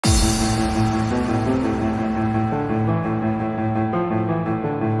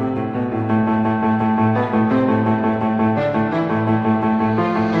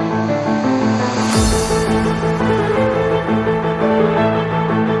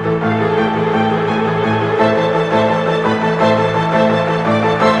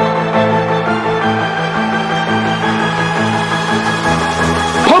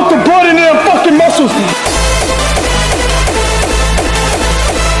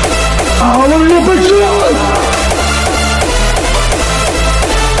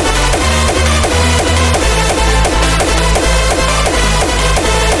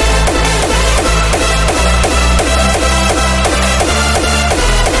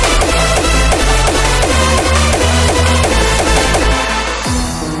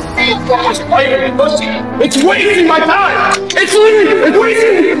fighting pussy. It's wasting my time. It's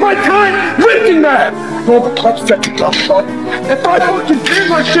wasting my time lifting that. If I fucking do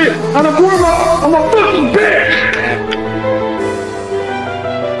my shit and I'm warm up, I'm a fucking bitch.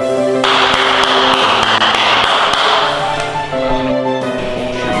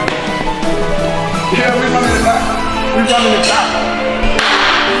 Yeah, we're running it back. We're running it back.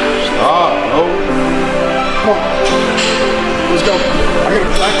 Stop, no. Come on. Let's go. I gotta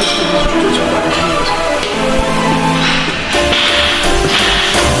practice for these jiu-jitsu practices.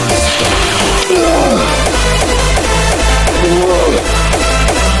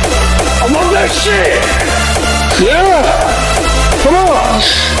 I love that shit! Yeah! Come on!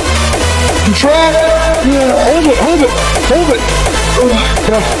 You try it? Yeah, hold it. Yeah, hold it.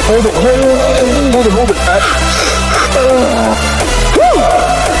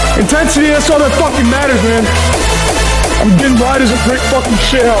 Intensity, that's all that fucking matters, man. I'm getting right as a brick fucking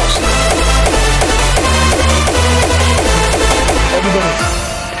shit house. Everybody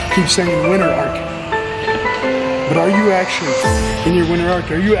keeps saying winter arc. But are you actually, in your winter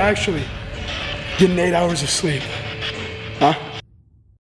arc, are you actually getting 8 hours of sleep? Huh?